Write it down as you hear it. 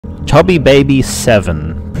Chubby Baby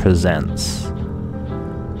 7 presents.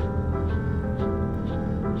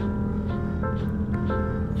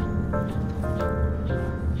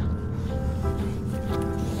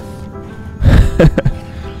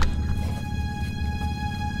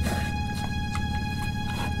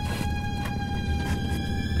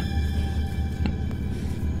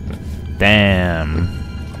 Damn.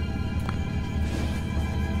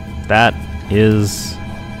 That is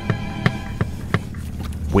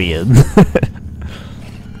weird.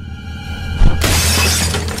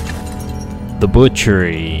 The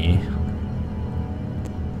Butchery.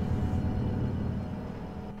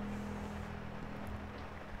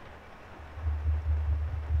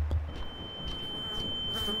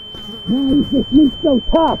 Why is this meat so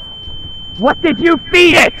tough? What did you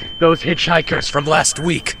feed it? Those hitchhikers from last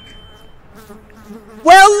week.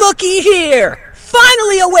 Well, looky here!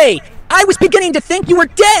 Finally awake! I was beginning to think you were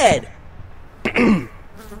dead!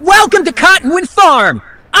 Welcome to Cottonwood Farm!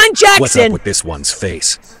 I'm Jackson! What's up with this one's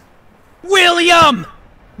face? William!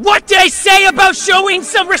 What did I say about showing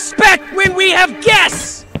some respect when we have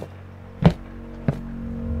guests?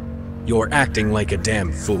 You're acting like a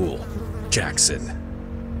damn fool, Jackson.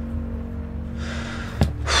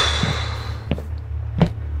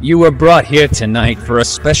 You were brought here tonight for a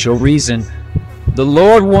special reason. The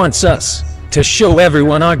Lord wants us to show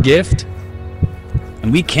everyone our gift,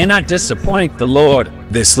 and we cannot disappoint the Lord.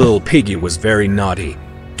 This little piggy was very naughty,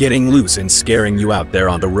 getting loose and scaring you out there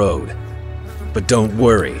on the road. But don't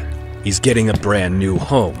worry, he's getting a brand new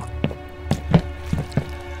home.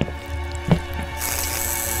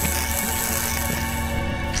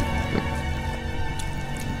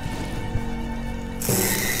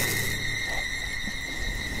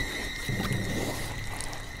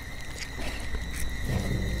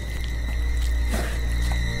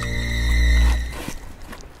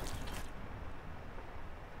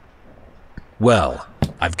 Well,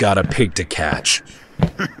 I've got a pig to catch.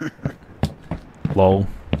 Lol.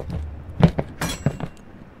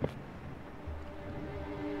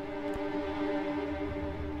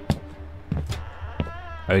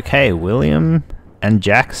 Okay, William and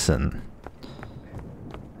Jackson.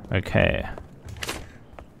 Okay.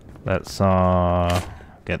 Let's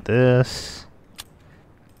get this.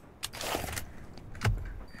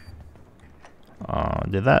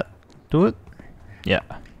 Did that do it? Yeah.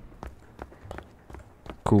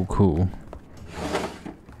 Cool.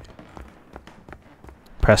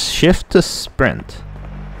 Press shift to sprint.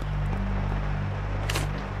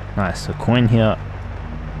 Nice, a coin here.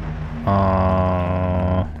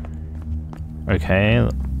 Okay,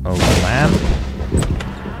 a lamp.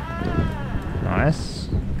 Nice.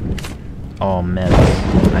 Oh,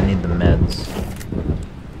 meds. I need the meds.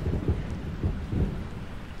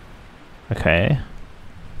 Okay.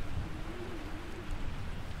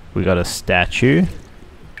 We got a statue.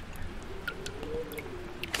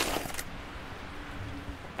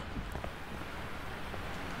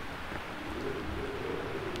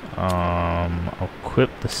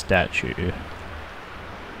 Equip the statue.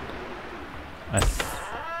 I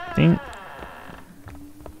think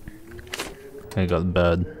I got the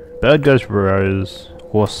bird. Bird goes rose,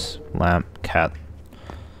 horse, lamp, cat.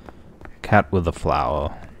 Cat with a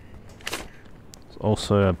flower. There's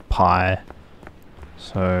also a pie.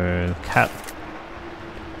 So cat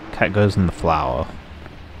goes in the flower.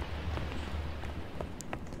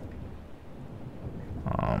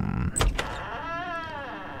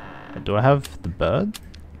 Do I have the bird?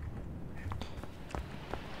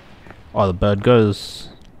 Oh, the bird goes...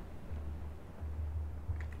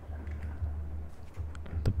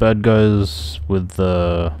 The bird goes with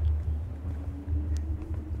the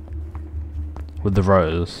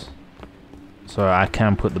rose. So I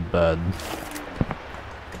can put the bird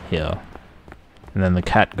here. And then the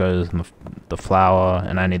cat goes in the flower,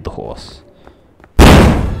 and I need the horse.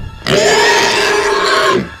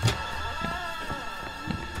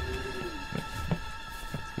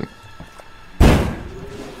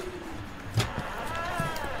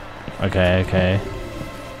 Okay.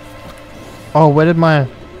 Oh, where did my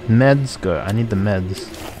meds go? I need the meds.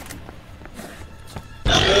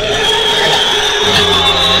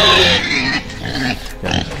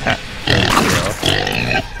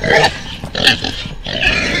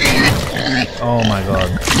 Oh my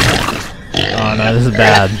god. Oh no, this is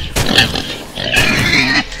bad.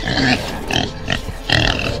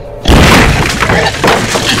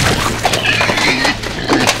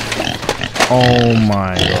 Oh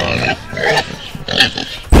my god.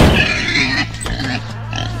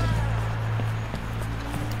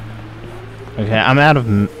 Okay, I'm out of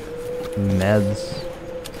meds.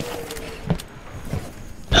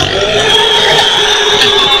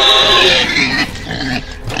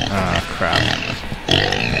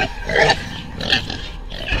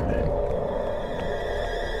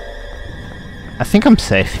 think I'm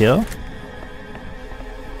safe here.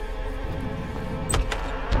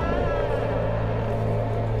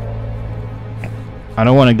 I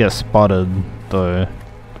don't want to get spotted though.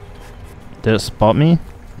 Did it spot me?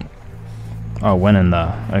 Oh, went in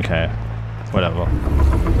there. Okay. Whatever.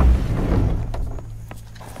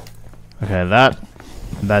 Okay, that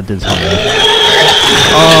did something.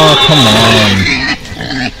 Oh, come on.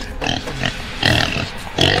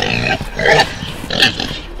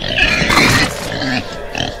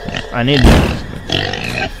 I need...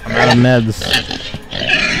 I'm out of meds.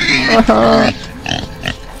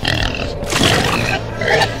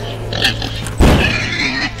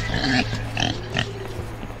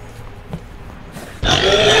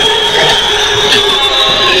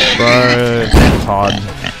 Bro, it's hard.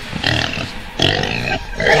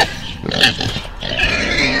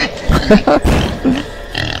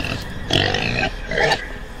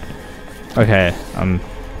 Okay, I'm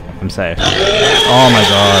safe. Oh my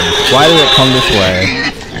god, why did it come this way?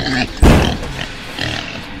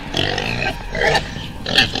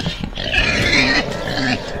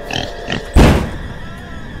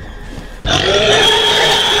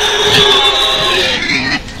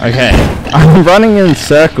 Okay, I'm running in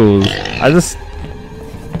circles. If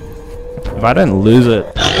I don't lose it,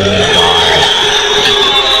 I'm gonna die.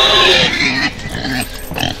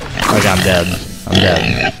 Okay, I'm dead. I'm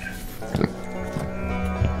dead.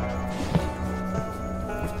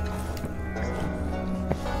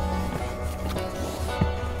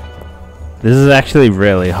 This is actually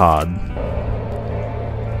really hard.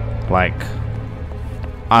 Like,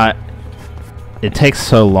 it takes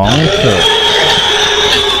so long to...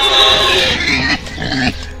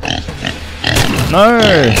 No!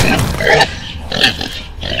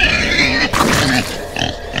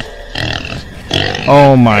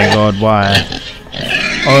 Oh my god, why?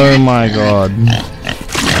 Oh my god.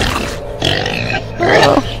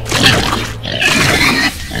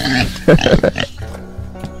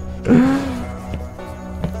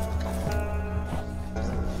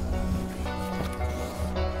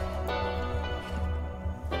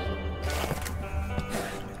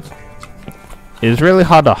 It's really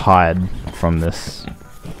hard to hide from this.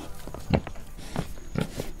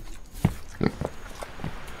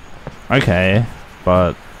 Okay,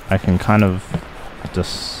 but I can kind of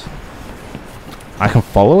just... I can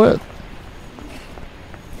follow it?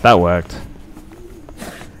 That worked.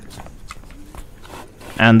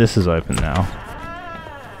 And this is open now.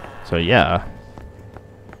 So yeah.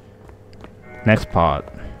 Next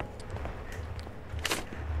part.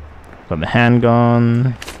 Got the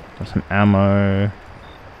handgun. Got some ammo.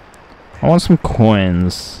 I want some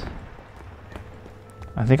coins.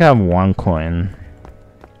 I think I have 1 coin.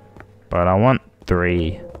 But I want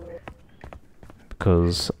 3.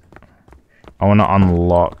 Because I want to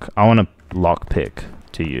unlock. I want a lockpick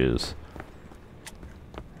to use.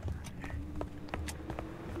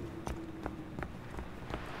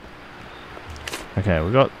 Okay,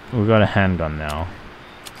 we got a handgun now.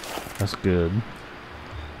 That's good. I'm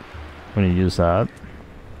gonna use that.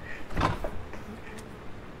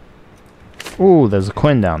 Ooh, there's a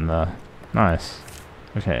coin down there. Nice.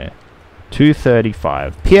 Okay.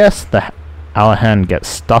 235. P.S. Our hand gets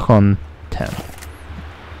stuck on 10.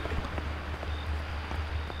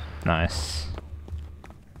 Nice.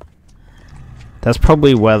 That's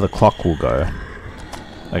probably where the clock will go.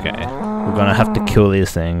 Okay. We're gonna have to kill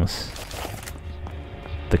these things.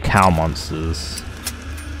 The cow monsters.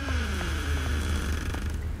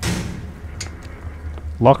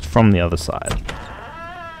 Locked from the other side.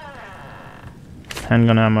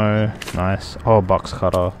 Handgun ammo. Nice. Oh, box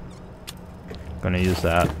cutter. Gonna use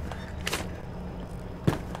that.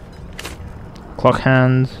 Clock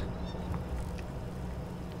hand.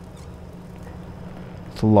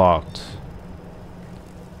 It's locked.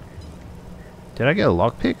 Did I get a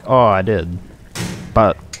lockpick? Oh, I did.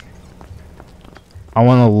 But I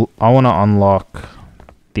wanna unlock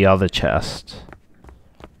the other chest.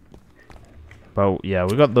 But yeah,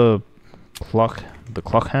 we got the clock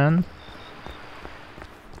hand.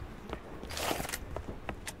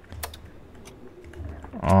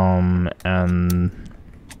 And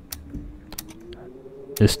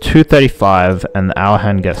it's 235 and our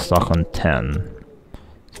hand gets stuck on 10.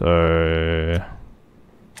 So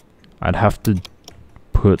I'd have to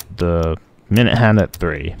put the minute hand at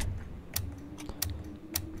 3.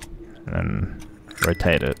 And then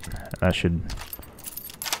rotate it. That should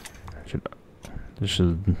this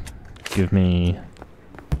should give me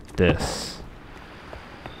this.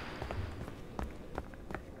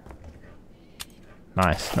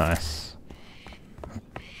 Nice, nice.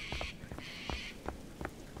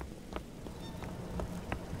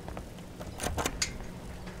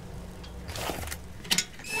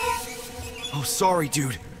 sorry,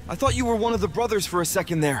 dude. I thought you were one of the brothers for a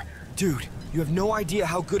second there. Dude, you have no idea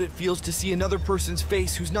how good it feels to see another person's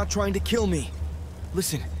face who's not trying to kill me.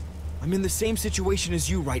 Listen, I'm in the same situation as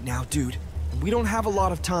you right now, dude. And we don't have a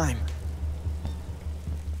lot of time.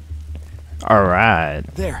 Alright.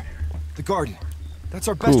 There. The garden. That's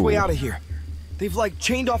our best way out of here. They've like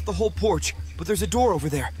chained off the whole porch, but there's a door over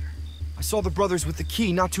there. I saw the brothers with the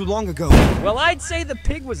key not too long ago. Well, I'd say the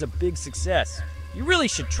pig was a big success. You really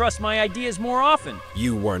should trust my ideas more often.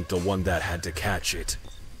 You weren't the one that had to catch it.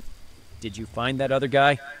 Did you find that other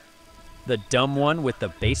guy? The dumb one with the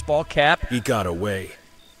baseball cap? He got away.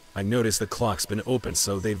 I noticed the clock's been open,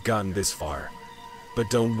 so they've gotten this far. But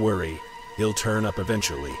don't worry, he'll turn up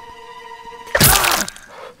eventually.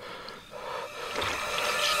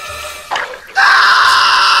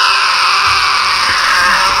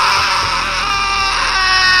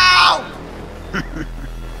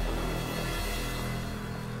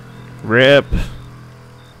 Rip.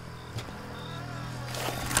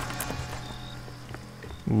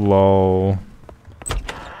 Lol.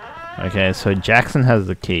 Okay, so Jackson has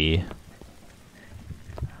the key.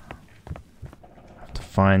 Have to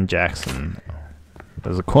find Jackson.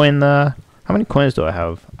 There's a coin there. How many coins do I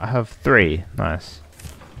have? I have 3. Nice.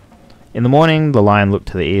 In the morning, the lion looked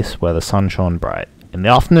to the east where the sun shone bright. In the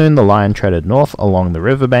afternoon, the lion treaded north along the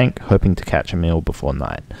riverbank, hoping to catch a meal before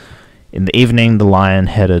night. In the evening, the lion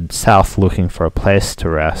headed south looking for a place to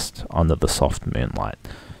rest under the soft moonlight.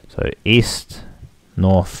 So east,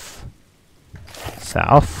 north,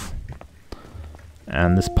 south.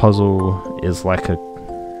 And this puzzle is like a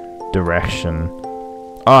direction.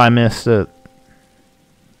 Oh, I missed it.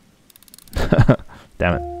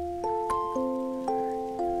 Damn it.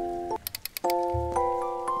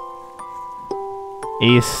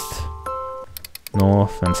 East,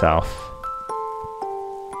 north, and south.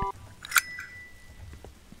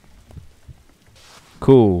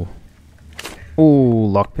 Cool. Ooh,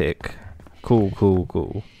 lockpick. Cool, cool,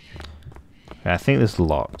 cool. Okay, I think this is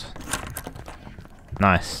locked.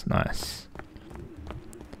 Nice, nice.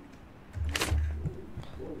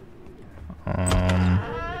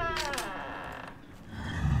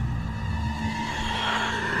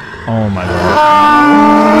 Oh my god.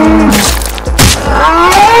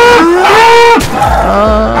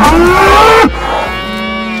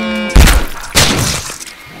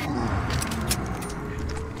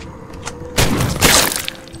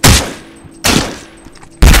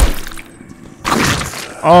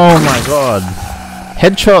 Oh my god.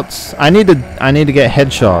 Headshots. I need to get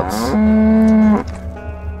headshots.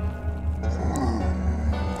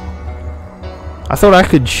 I thought I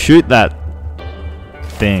could shoot that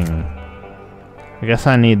thing. I guess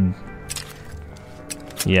I need...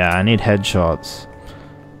 Yeah, I need headshots.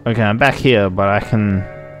 Okay, I'm back here, but I can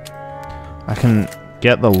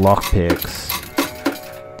get the lockpicks.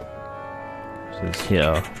 Which is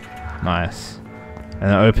here. Nice. And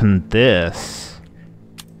then open this.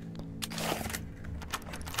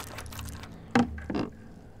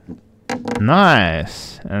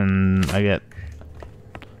 Nice. And I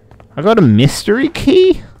got a mystery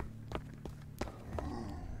key?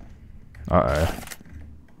 Uh-oh.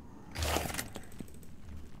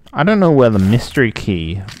 I don't know where the mystery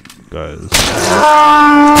key goes.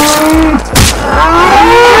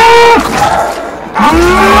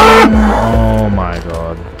 Oh my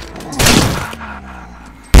god.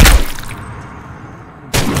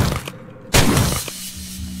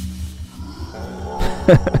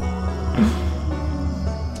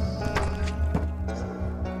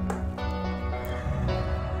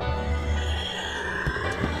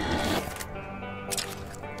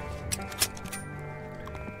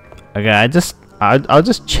 Okay, I'll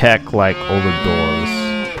just check like all the doors.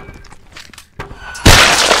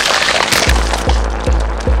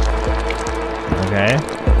 Okay,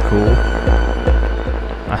 cool.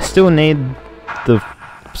 I still need the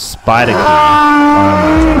spider key.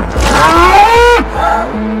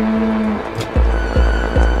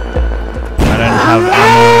 I don't have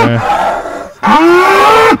ammo.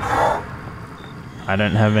 I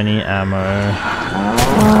don't have any ammo.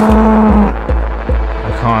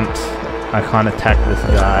 I can't attack this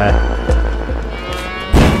guy.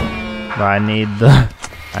 But I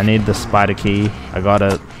need the spider key. I got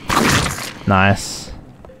it. Nice.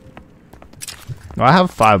 Oh, I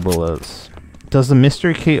have 5 bullets. Does the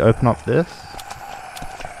mystery key open up this?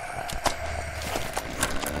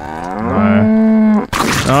 No.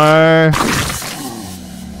 No.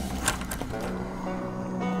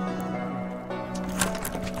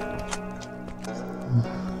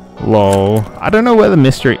 Lol. I don't know where the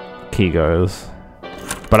mystery key goes.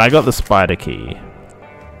 But I got the spider key.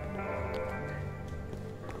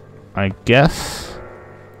 I guess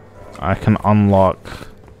I can unlock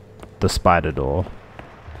the spider door.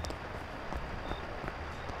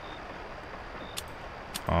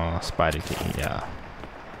 Oh, spider key, yeah.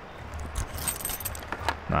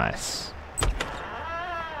 Nice.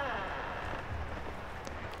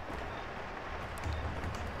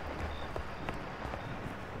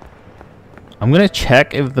 I'm gonna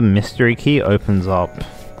check if the mystery key opens up.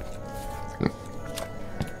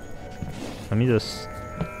 Let me just...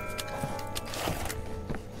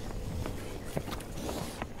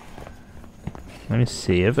 Let me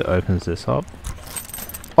see if it opens this up.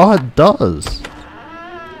 Oh, it does!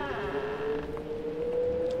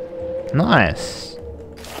 Nice!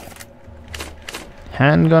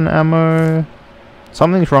 Handgun ammo.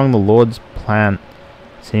 Something's wrong. The Lord's plant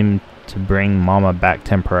seemed to bring Mama back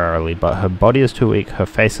temporarily, but her body is too weak. Her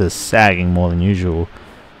face is sagging more than usual,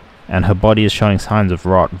 and her body is showing signs of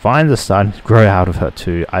rot. Vines are starting to grow out of her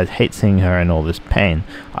too. I hate seeing her in all this pain.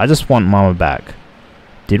 I just want Mama back.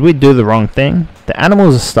 Did we do the wrong thing? The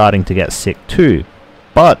animals are starting to get sick too,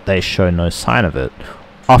 but they show no sign of it.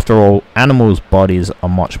 After all, animals' bodies are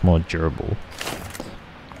much more durable.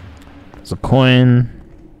 There's a coin.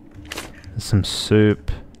 There's some soup.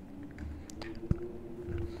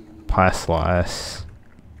 Pie slice.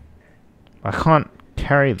 I can't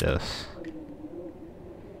carry this.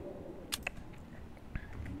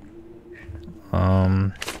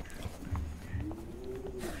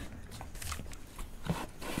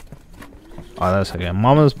 Oh, that's okay.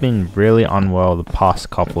 Mama's been really unwell the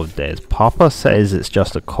past couple of days. Papa says it's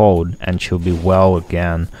just a cold and she'll be well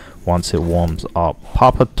again once it warms up.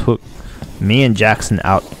 Papa took me and Jackson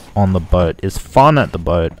out on the boat. It's fun at the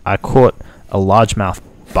boat. I caught a largemouth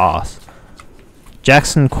bass.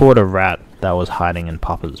 Jackson caught a rat that was hiding in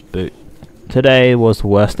Papa's boot. Today was the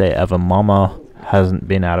worst day ever. Mama hasn't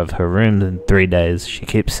been out of her room in 3 days. She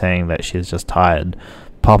keeps saying that she's just tired.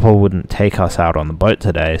 Papa wouldn't take us out on the boat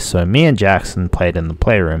today, so me and Jackson played in the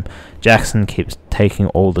playroom. Jackson keeps taking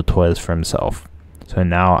all the toys for himself, so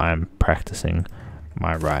now I'm practicing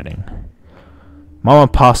my riding. Mama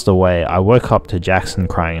passed away. I woke up to Jackson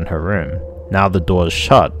crying in her room. Now the door's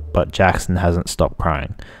shut, but Jackson hasn't stopped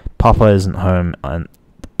crying. Papa isn't home and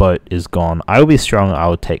the boat is gone. I will be strong. I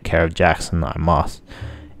will take care of Jackson. I must.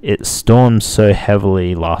 It stormed so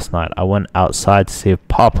heavily last night. I went outside to see if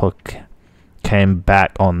Papa came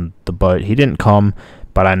back on the boat. He didn't come,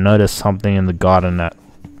 but I noticed something in the garden that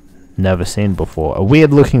never seen before. A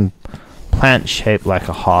weird looking plant shaped like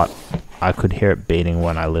a heart. I could hear it beating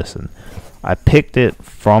when I listened. I picked it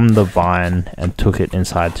from the vine and took it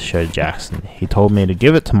inside to show Jackson. He told me to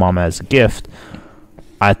give it to Mama as a gift.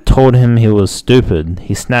 I told him he was stupid.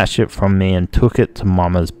 He snatched it from me and took it to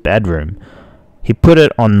Mama's bedroom. He put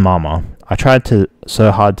it on Mama. I tried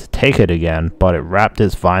so hard to take it again, but it wrapped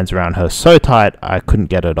its vines around her so tight I couldn't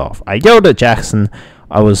get it off. I yelled at Jackson.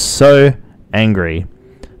 I was so angry,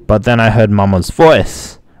 but then I heard Mama's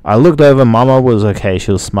voice. I looked over. Mama was okay.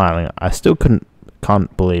 She was smiling. I still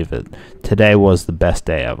can't believe it. Today was the best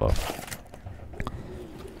day ever.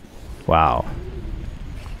 Wow.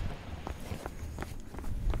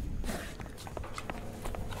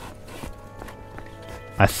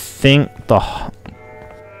 I think the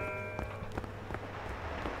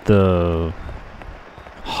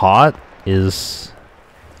heart is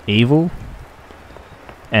evil.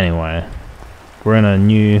 Anyway, we're in a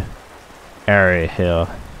new area here.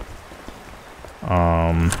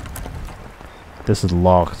 This is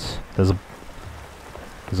locked. There's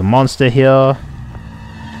a monster here.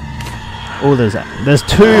 Oh, there's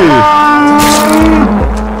two.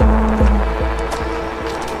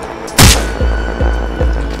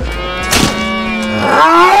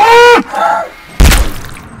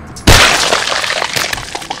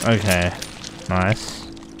 Okay, nice.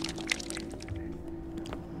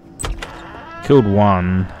 Killed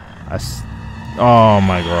one. Oh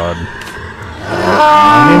my god.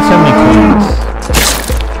 I need so many coins.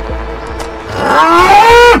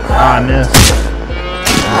 Ah, I missed.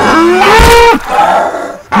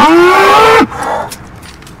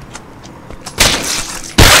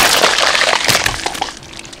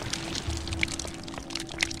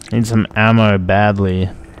 Need some ammo badly.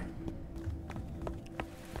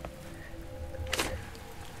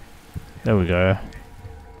 There we go.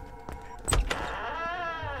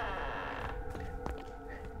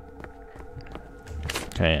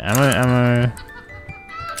 Okay, ammo.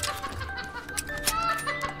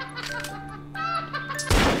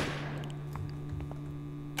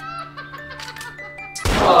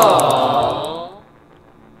 Aww.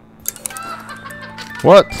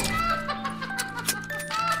 What?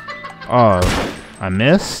 Oh, I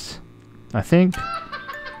missed? I think.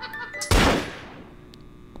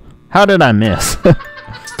 How did I miss?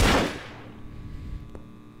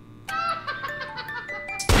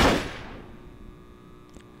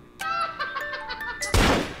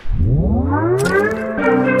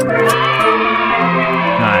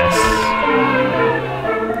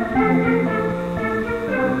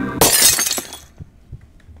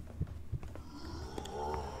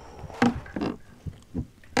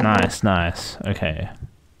 Nice. Okay.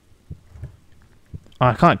 Oh,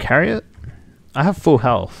 I can't carry it? I have full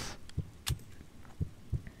health.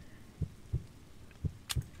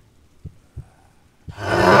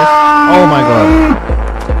 Oh my god.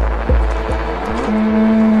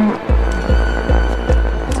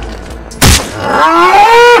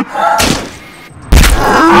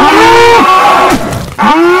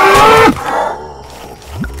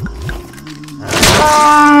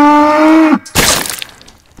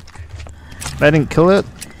 I didn't kill it.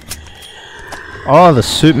 Oh, the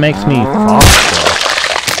soup makes me faster.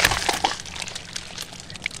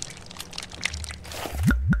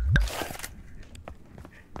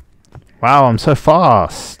 Wow, I'm so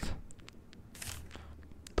fast.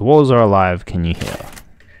 The walls are alive, can you hear?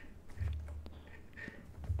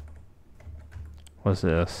 What's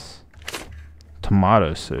this?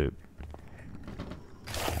 Tomato soup.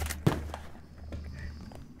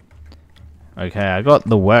 Okay, I got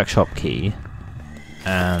the workshop key.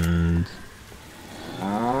 And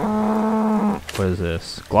what is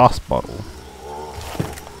this? Glass bottle.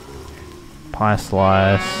 Pie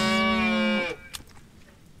slice.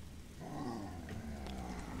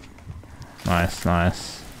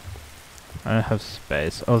 Nice. I don't have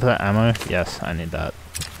space. Oh, is that ammo? Yes, I need that.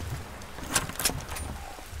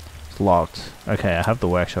 It's locked. Okay, I have the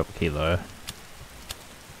workshop key though.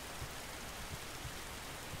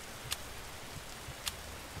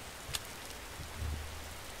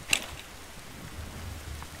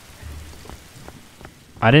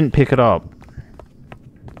 I didn't pick it up.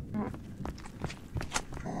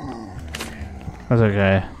 That's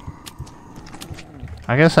okay.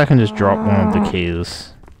 I guess I can just drop one of the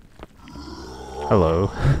keys.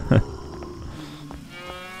 Hello.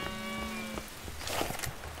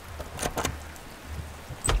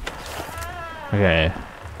 Okay.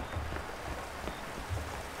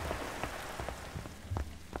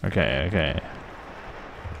 Okay.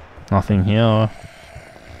 Nothing here.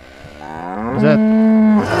 Is that...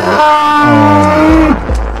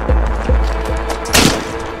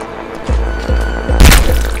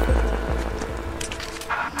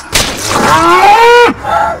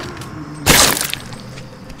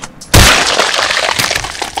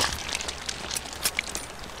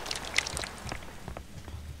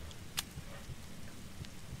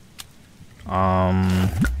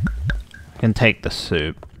 I can take the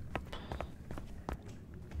soup.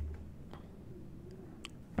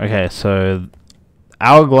 Okay, so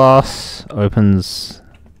hourglass opens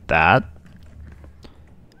that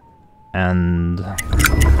and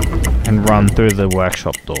can run through the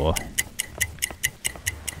workshop door,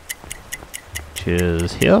 which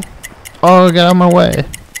is here. Oh, get out of my way.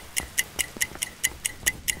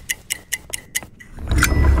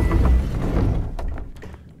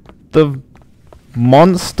 The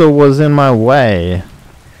monster was in my way.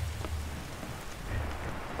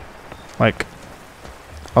 Like,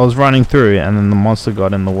 I was running through and then the monster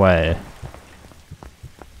got in the way.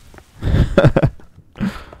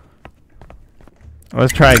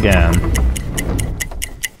 Let's try again.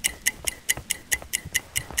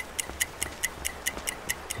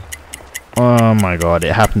 Oh my god,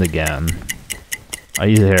 it happened again. Are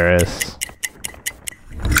you serious?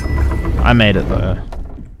 I made it though.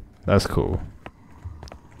 That's cool.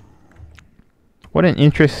 What an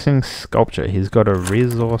interesting sculpture. He's got a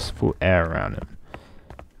resourceful air around him.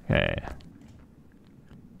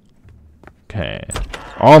 Okay.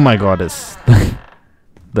 Oh my god, it's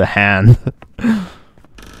the hand.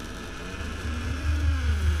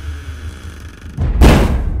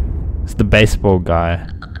 It's the baseball guy.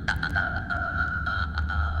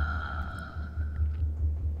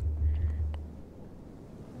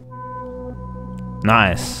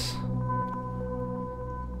 Nice.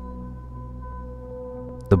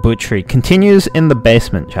 The butchery continues in the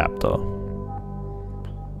basement chapter.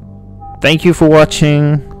 Thank you for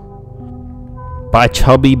watching by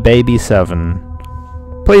Chubby Baby 7.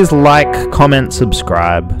 Please like, comment,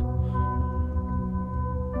 subscribe.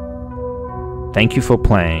 Thank you for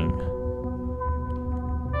playing.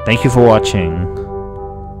 Thank you for watching.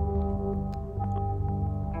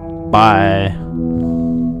 Bye.